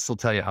this will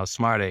tell you how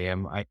smart I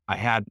am. I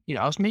had, you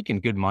know, I was making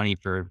good money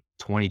for a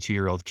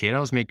 22-year-old kid. I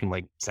was making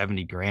like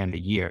 70 grand a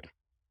year.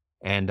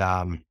 And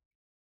I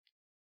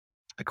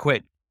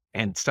quit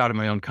and started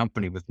my own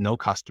company with no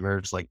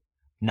customers, like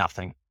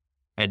nothing.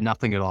 I had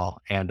nothing at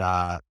all. And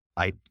I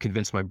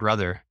convinced my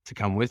brother to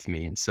come with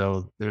me. And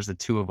so there's the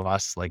two of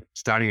us like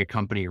starting a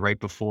company right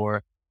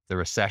before the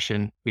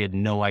recession. We had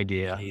no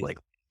idea. Jeez. Like,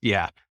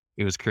 yeah,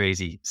 it was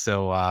crazy.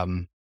 So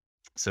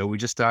so we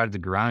just started to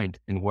grind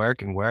and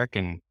work and work,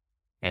 and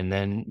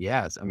then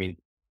yeah, I mean,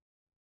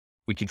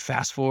 we could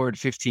fast forward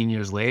 15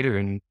 years later,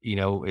 and you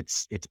know,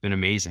 it's been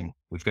amazing.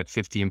 We've got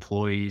 50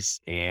 employees,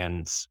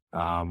 and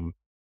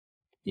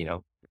you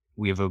know,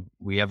 we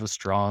have a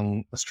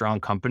strong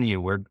company,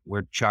 and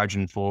we're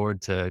charging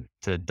forward to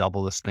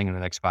double this thing in the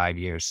next 5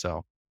 years.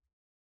 So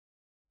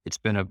it's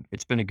been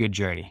a good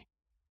journey.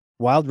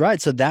 Wild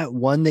ride. So that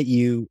one that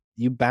you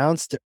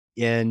bounced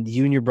and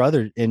you and your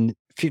brother in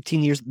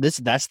 15 years,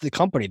 that's the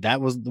company.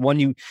 That was the one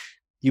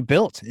you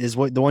built is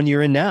what the one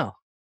you're in now.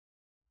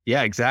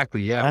 Yeah,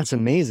 exactly. Yeah, That's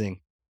amazing.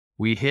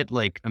 we hit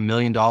like $1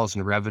 million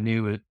in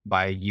revenue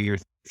by year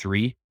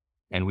three,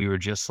 and we were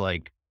just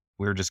like,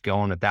 we were just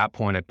going. At that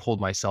point, I pulled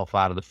myself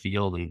out of the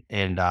field,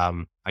 and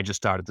I just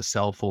started to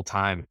sell full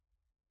time.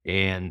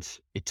 And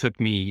it took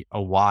me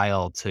a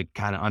while to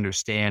kind of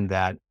understand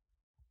that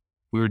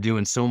we were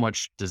doing so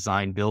much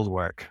design build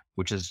work,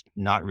 which is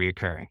not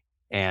reoccurring.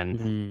 And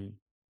Mhm.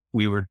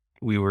 we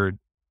were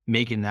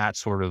making that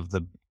sort of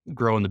the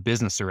growing the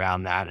business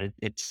around that.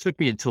 It took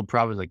me until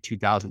probably like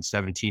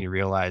 2017 to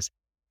realize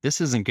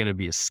this isn't going to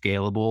be a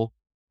scalable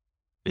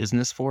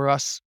business for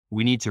us.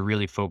 We need to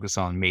really focus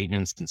on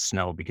maintenance and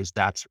snow because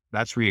that's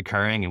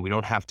reoccurring, and we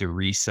don't have to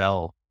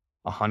resell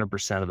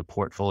 100% of the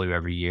portfolio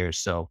every year.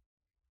 So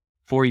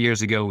 4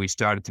 years ago, we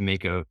started to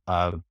make a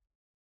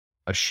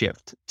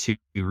shift to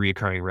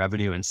reoccurring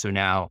revenue. And so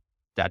now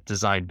that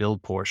design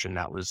build portion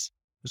that was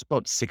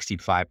about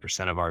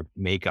 65% of our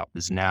makeup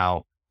is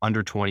now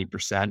under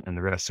 20%. And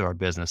the rest of our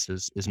business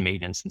is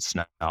maintenance and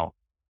snow.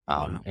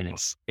 Wow. And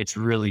it's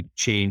really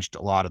changed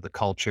a lot of the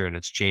culture, and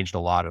it's changed a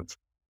lot of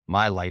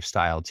my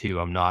lifestyle too.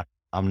 I'm not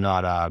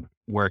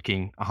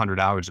working 100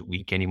 hours a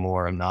week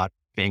anymore. I'm not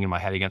banging my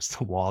head against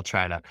the wall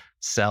trying to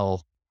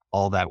sell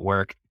all that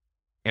work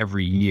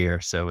every year.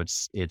 So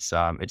it's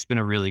been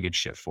a really good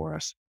shift for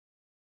us.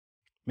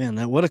 Man,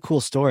 what a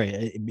cool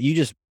story. You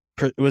just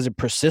was it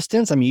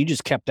persistence? I mean, you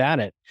just kept at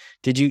it.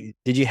 Did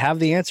you have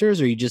the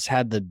answers or you just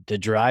had the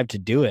drive to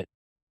do it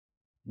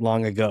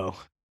long ago?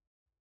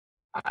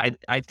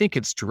 I think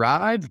it's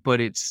drive,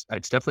 but it's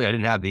definitely, I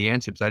didn't have the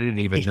answers. I didn't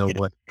even know Yeah.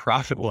 what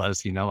profit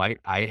was,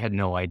 I had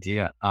no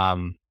idea.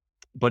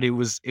 But it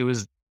was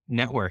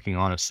networking,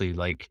 honestly,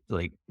 like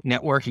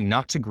networking,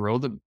 not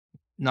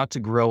to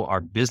grow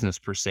our business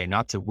per se,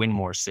 not to win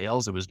more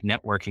sales. It was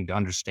networking to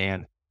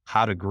understand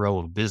how to grow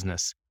a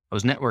business. I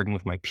was networking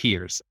with my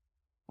peers.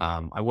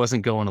 I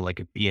wasn't going to like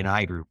a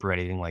BNI group or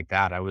anything like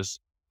that. I was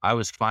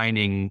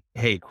finding,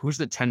 hey, who's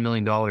the $10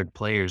 million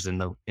players in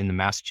the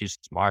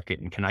Massachusetts market,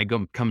 and can I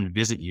come and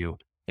visit you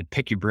and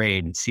pick your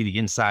brain and see the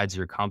insides of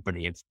your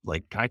company? It's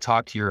like, can I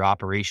talk to your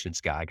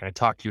operations guy? Can I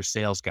talk to your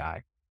sales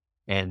guy?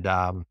 And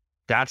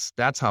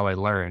that's how I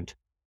learned.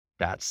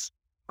 That's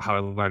how I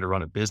learned to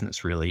run a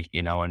business, really.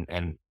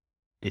 And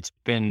it's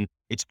been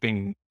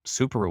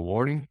super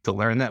rewarding to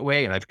learn that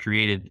way. And I've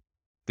created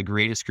the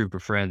greatest group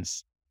of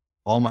friends.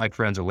 All my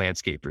friends are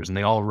landscapers, and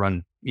they all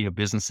run,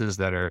 businesses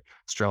that are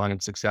strong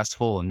and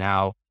successful. And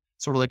now,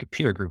 sort of like a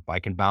peer group, I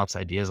can bounce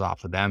ideas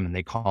off of them, and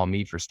they call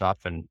me for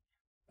stuff.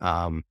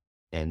 Um,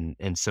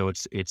 and so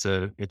it's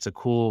a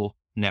cool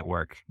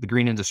network. The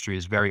green industry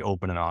is very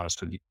open and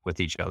honest with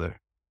each other.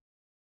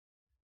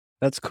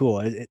 That's cool.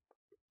 I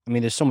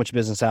mean, there's so much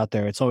business out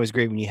there. It's always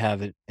great when you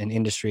have an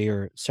industry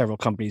or several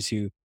companies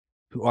who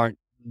aren't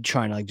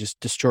trying to like just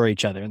destroy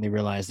each other, and they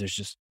realize there's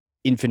just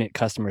infinite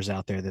customers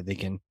out there that they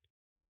can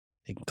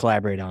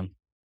collaborate on.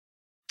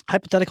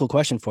 Hypothetical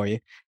question for you.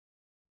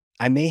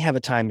 I may have a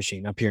time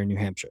machine up here in New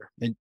Hampshire.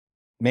 It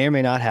may or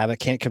may not have it.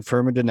 Can't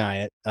confirm or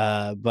deny it.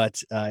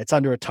 But it's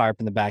under a tarp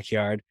in the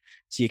backyard.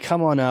 So you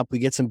come on up, we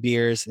get some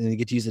beers, and you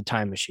get to use the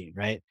time machine,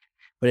 right?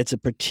 But it's a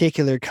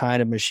particular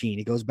kind of machine.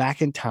 It goes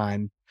back in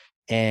time,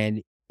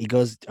 and it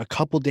goes a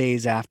couple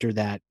days after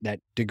that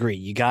degree.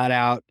 You got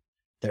out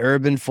the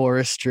urban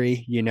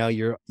forestry.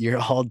 You're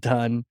all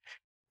done.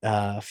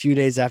 A few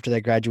days after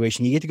that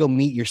graduation, you get to go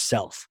meet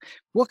yourself.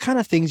 What kind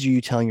of things are you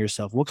telling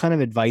yourself? What kind of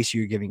advice are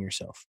you giving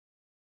yourself?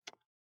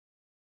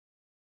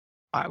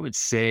 I would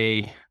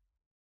say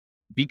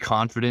be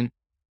confident.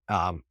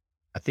 I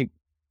think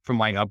from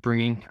my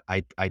upbringing,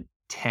 I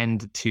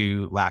tend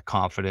to lack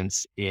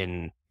confidence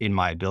in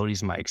my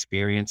abilities, my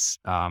experience,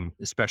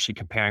 especially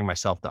comparing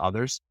myself to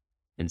others.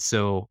 And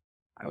so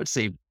I would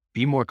say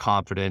be more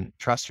confident,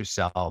 trust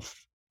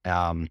yourself,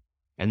 um,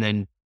 and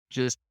then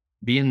just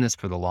be in this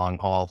for the long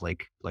haul.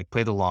 Like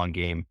play the long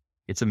game.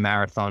 It's a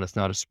marathon. It's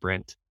not a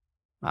sprint.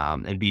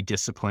 And be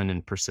disciplined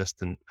and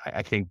persistent.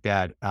 I think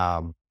that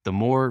the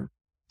more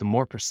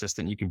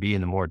persistent you can be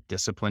and the more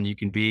disciplined you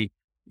can be,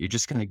 you're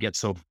just going to get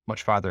so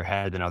much farther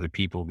ahead than other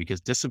people,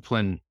 because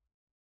discipline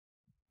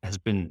has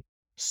been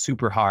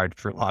super hard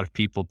for a lot of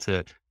people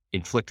to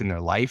inflict in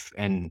their life.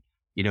 And,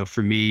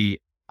 for me,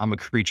 I'm a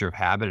creature of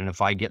habit. And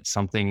if I get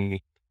something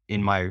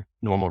in my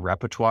normal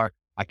repertoire,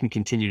 I can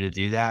continue to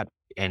do that.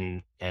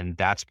 And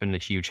that's been a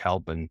huge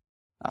help. And,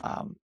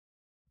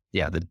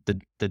 yeah,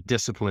 the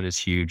discipline is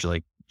huge.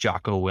 Like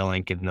Jocko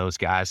Willink and those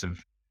guys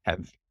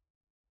have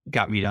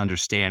got me to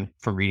understand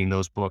from reading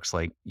those books.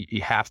 Like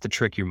you have to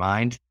trick your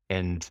mind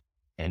and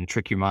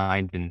trick your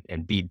mind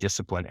and be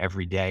disciplined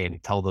every day,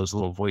 and tell those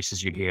little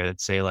voices you hear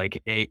that say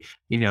like, hey,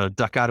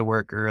 duck out of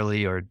work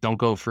early, or don't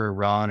go for a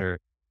run, or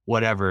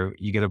whatever.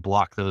 You got to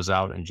block those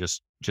out and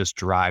just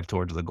drive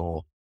towards the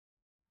goal.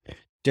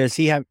 Does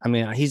he have? I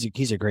mean,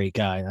 he's a great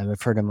guy.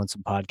 I've heard him on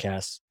some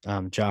podcasts.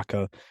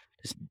 Jocko.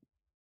 Just,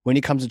 when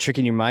it comes to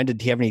tricking your mind,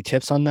 did he have any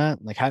tips on that?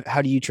 Like,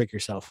 how do you trick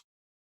yourself?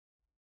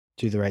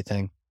 Do the right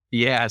thing.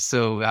 Yeah,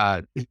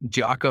 so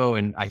Jocko,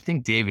 and I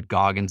think David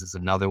Goggins is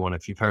another one,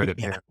 if you've heard of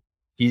him.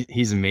 Yeah.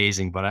 He's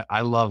amazing, but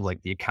I love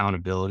like the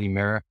accountability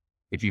mirror.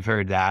 If you've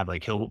heard that,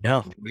 like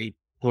No.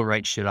 he'll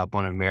write shit up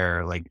on a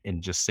mirror, like,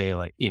 and just say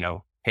like,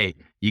 hey,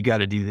 you got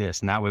to do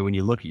this. And that way, when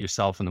you look at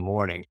yourself in the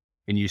morning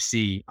and you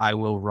see, I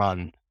will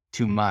run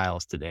 2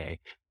 miles today.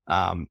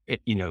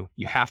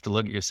 You have to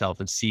look at yourself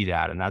and see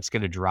that, and that's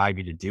going to drive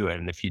you to do it.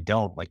 And if you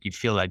don't, like, you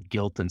feel that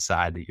guilt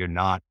inside that you're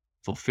not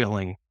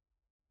fulfilling,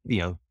 you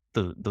know,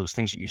 those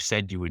things that you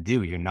said you would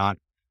do. You're not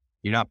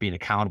being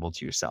accountable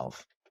to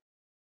yourself.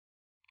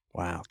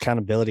 Wow.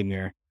 Accountability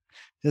mirror.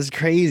 This is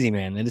crazy,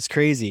 man. It is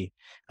crazy.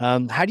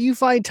 How do you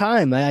find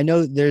time? I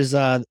know there's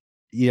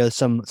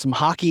some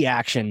hockey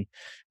action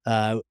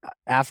uh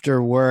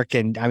after work,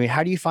 and I mean,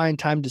 how do you find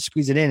time to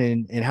squeeze it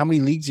in? And how many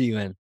leagues are you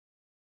in?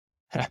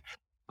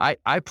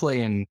 I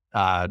play in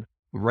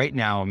right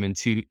now I'm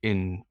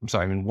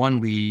in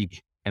one league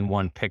and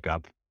one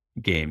pickup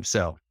game.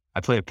 So I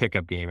play a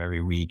pickup game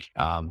every week.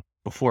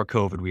 Before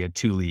COVID, we had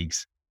two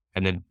leagues,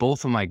 and then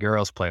both of my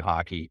girls play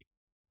hockey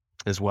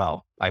as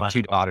well. I have Wow.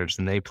 two daughters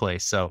and they play.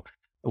 So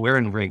we're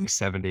in rinks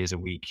 7 days a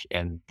week,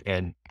 and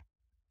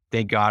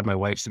thank God my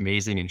wife's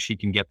amazing and she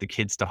can get the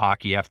kids to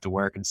hockey after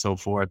work and so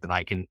forth. And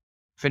I can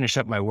finish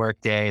up my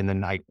work day. And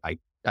then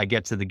I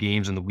get to the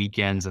games on the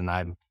weekends, and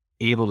I'm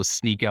able to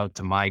sneak out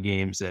to my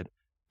games at,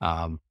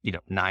 9,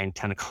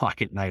 10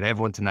 o'clock at night. I have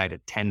one tonight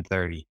at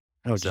 10:30.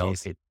 Oh, So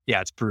geez. yeah,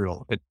 it's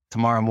brutal.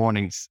 Tomorrow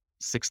morning's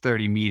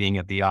 6:30 meeting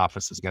at the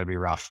office is going to be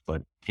rough,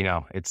 but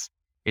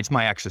it's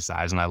my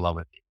exercise and I love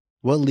it.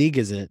 What league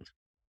is it?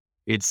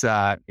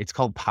 It's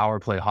called Power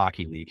Play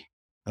Hockey League.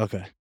 Okay.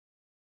 Have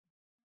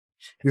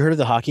you heard of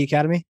the Hockey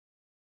Academy?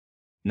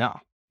 No.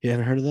 You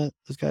haven't heard of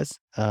those guys?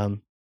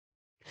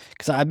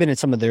 Because I've been in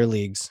some of their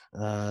leagues.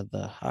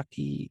 The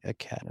Hockey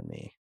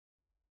Academy.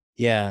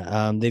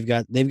 Yeah, they've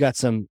got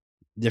some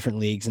different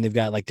leagues, and they've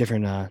got like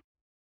different.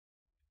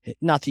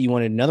 Not that you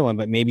wanted another one,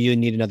 but maybe you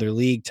need another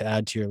league to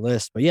add to your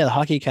list. But yeah, the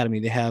Hockey Academy,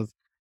 they have.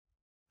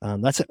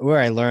 That's where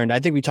I learned.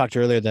 I think we talked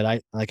earlier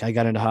that I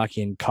got into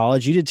hockey in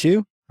college. You did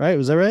too, right?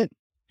 Was that right?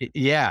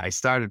 Yeah, I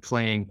started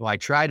playing. Well, I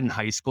tried in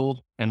high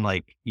school, and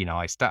I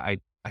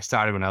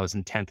started when I was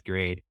in 10th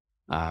grade.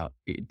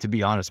 To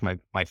be honest,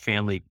 my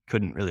family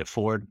couldn't really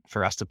afford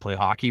for us to play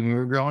hockey when we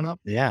were growing up.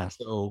 Yeah,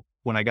 So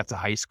when I got to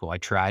high school, I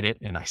tried it,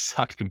 and I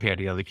sucked compared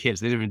to the other kids.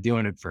 They'd been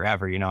doing it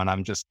forever, and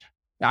I'm just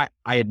I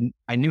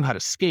knew how to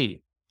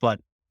skate, but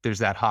there's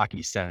that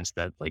hockey sense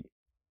that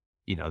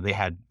they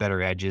had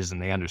better edges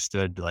and they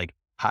understood like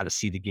how to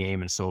see the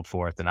game and so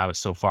forth. And I was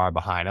so far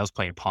behind. I was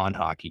playing pond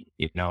hockey,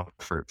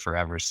 for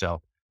forever.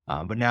 So,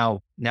 but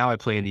now I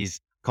play in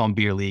these call them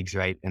beer leagues,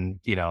 right?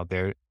 And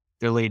they're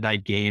late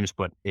night games,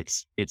 but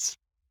it's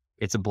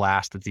a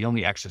blast. It's the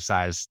only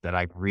exercise that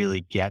I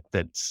really get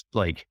that's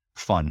like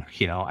fun.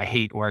 I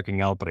hate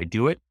working out, but I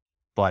do it.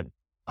 But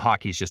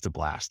hockey's just a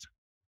blast.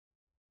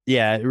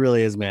 yeah, it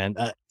really is, man.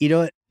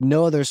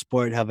 No other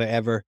sport have I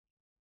ever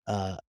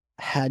uh,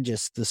 had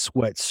just the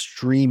sweat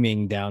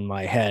streaming down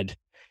my head.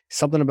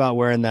 Something about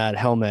wearing that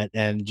helmet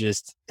and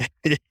just,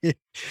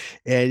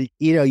 and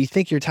you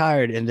think you're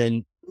tired, and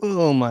then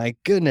oh my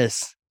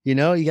goodness, you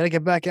got to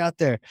get back out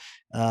there.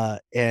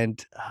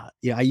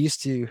 Yeah, I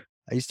used to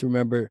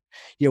remember,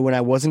 when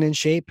I wasn't in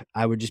shape,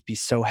 I would just be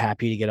so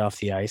happy to get off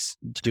the ice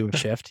to do a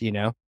shift,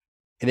 and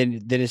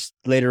then it's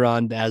later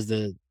on as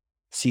the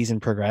season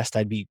progressed,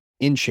 I'd be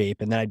in shape,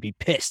 and then I'd be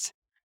pissed,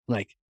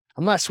 like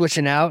I'm not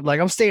switching out,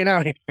 like I'm staying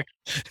out here.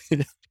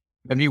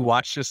 Have you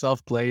watched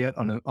yourself play yet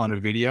on a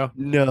video?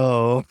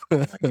 No.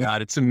 My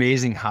God, it's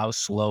amazing how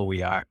slow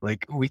we are.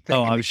 Like we Oh,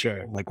 think I'm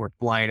sure. like we're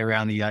flying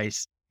around the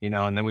ice,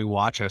 and then we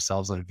watch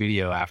ourselves on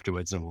video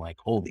afterwards and we're like,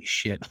 holy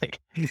shit, like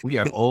we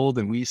are old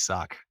and we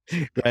suck.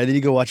 Right, then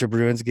you go watch a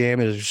Bruins game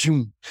and it's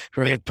zoom,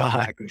 right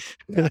by.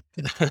 Exactly. Yeah.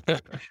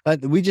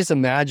 We just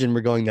imagine we're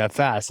going that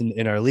fast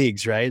in our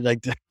leagues, right?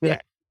 Like,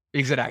 Yeah,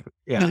 exactly.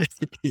 Yeah.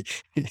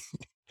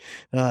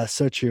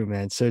 so true,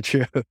 man. So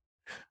true.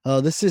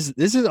 Oh, this is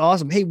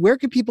awesome. Hey, where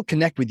can people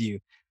connect with you?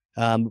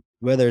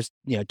 Whether it's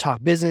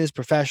talk business,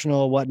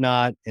 professional,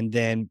 whatnot, and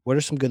then what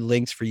are some good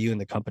links for you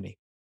and the company?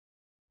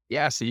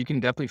 Yeah. So you can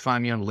definitely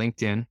find me on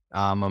LinkedIn.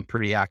 I'm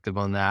pretty active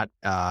on that.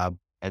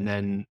 And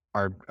then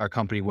our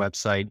company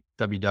website,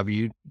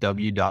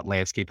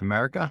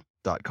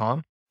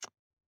 www.landscapeamerica.com.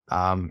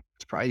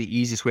 It's probably the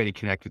easiest way to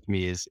connect with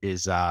me is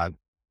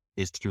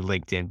through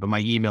LinkedIn, but my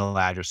email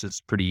address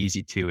is pretty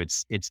easy too.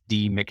 It's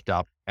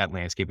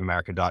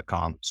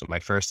dmcduff@landscapeamerica.com. So my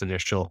first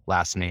initial,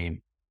 last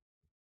name.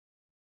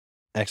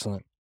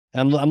 Excellent.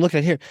 I'm looking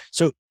at here.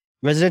 So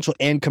residential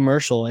and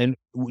commercial. And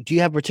do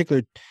you have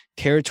particular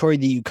territory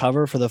that you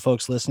cover for the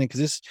folks listening? Because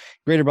this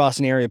greater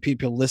Boston area,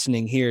 people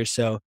listening here.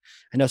 So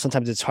I know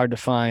sometimes it's hard to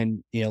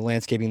find,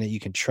 landscaping that you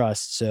can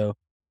trust. So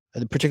are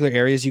the particular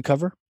areas you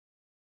cover?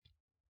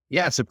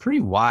 Yeah, it's a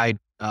pretty wide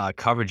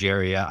coverage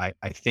area,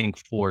 I think,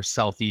 for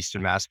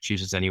southeastern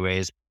Massachusetts,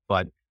 anyways.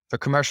 But for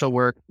commercial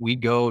work, we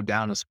go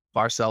down as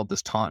far south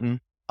as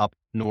Taunton, up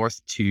north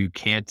to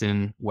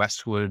Canton,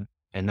 Westwood,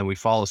 and then we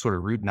follow sort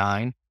of Route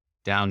 9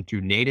 down through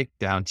Natick,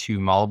 down to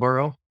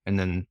Marlborough, and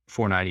then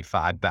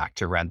 495 back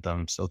to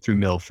Rentham. So through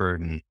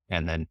Milford and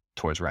then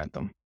towards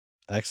Rentham.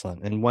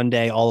 Excellent. And one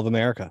day, all of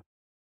America.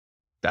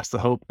 That's the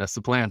hope. That's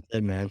the plan.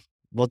 Good, man.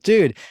 Well,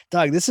 dude,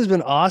 Doug, this has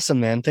been awesome,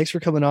 man. Thanks for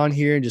coming on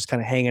here and just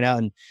kind of hanging out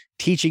and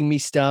teaching me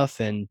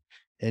stuff and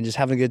just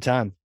having a good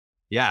time.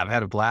 Yeah, I've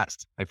had a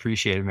blast. I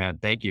appreciate it, man.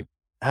 Thank you.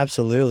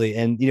 Absolutely.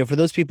 And for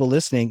those people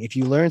listening, if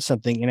you learned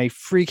something, and I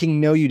freaking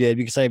know you did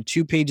because I have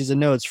 2 pages of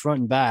notes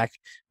front and back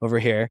over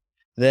here,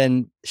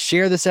 then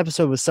share this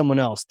episode with someone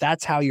else.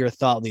 That's how you're a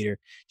thought leader,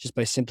 just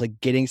by simply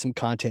getting some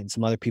content in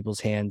some other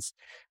people's hands.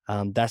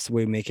 That's the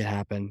way we make it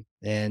happen.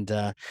 And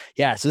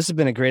yeah, so this has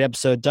been a great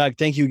episode. Doug,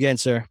 thank you again,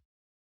 sir.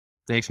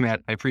 Thanks, Matt.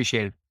 I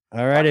appreciate it.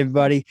 All right,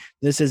 everybody.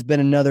 This has been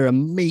another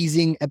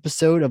amazing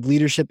episode of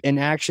Leadership in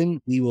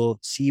Action. We will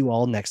see you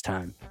all next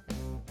time.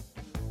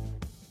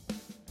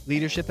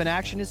 Leadership in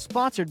Action is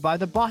sponsored by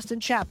the Boston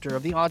chapter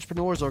of the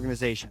Entrepreneurs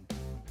Organization.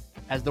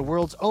 As the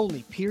world's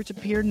only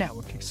peer-to-peer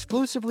network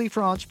exclusively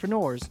for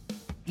entrepreneurs,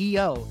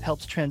 EO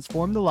helps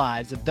transform the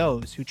lives of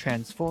those who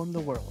transform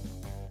the world.